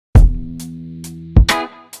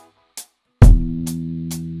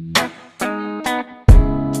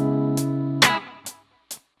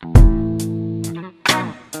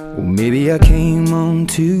Maybe I came on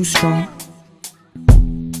too strong.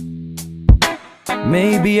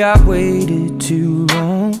 Maybe I waited too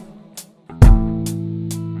long.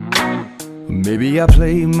 Maybe I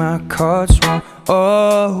played my cards wrong.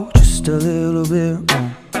 Oh, just a little bit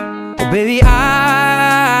wrong. Oh, baby, I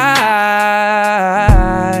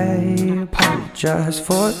apologize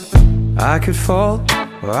for it. I could fall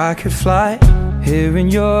or I could fly here in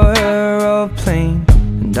your aeroplane,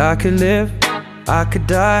 and I could live, I could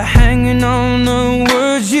die hanging on the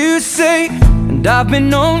words you say. And I've been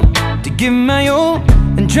known to give my all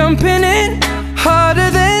and jumping in harder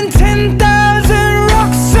than 10,000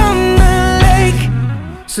 rocks on the lake.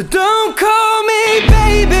 So don't call me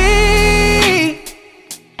baby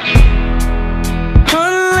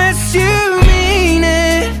unless you mean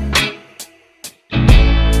it,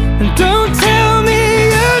 and don't tell me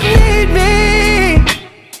you need me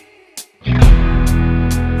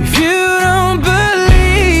if you don't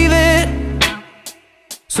believe it.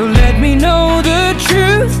 So let me know the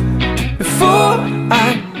truth before I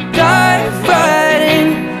dive right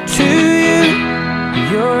into you.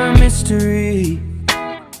 You're a mystery.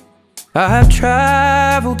 I've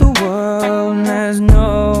traveled the world and there's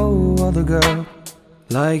no other girl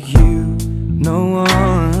like you. No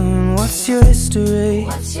one. What's your history?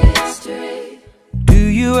 What's your history? Do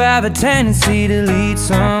you have a tendency to lead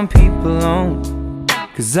some people on?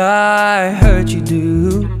 'Cause I heard you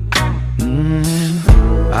do.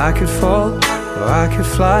 I could fall or I could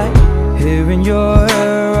fly here in your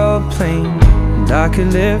aeroplane, and I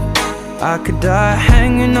could live, I could die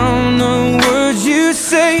hanging on the words you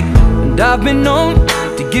say. And I've been known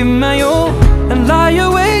to give my all and lie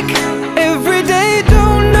awake every day.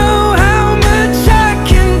 Don't know how much I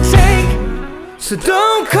can take. So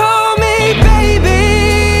don't call me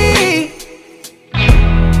baby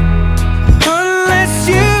unless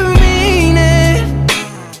you mean it,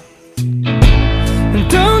 and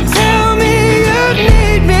don't tell me you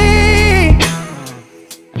need me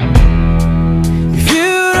if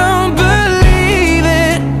you don't believe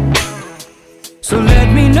it. So let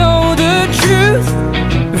me know the truth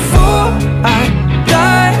before I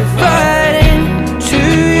dive right into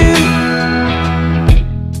you.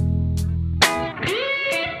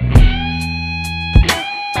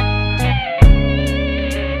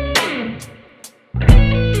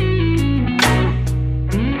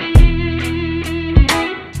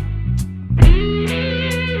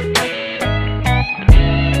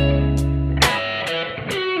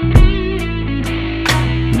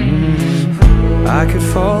 I could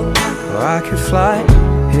fall or I could fly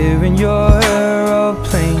here in your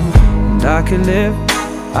aeroplane, and I could live,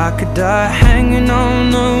 I could die hanging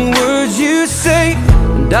on the words you say.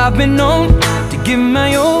 And I've been known to give my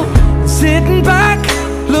all, sitting back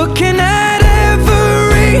looking at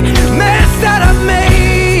every mess that I've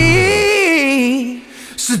made.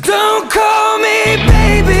 So don't call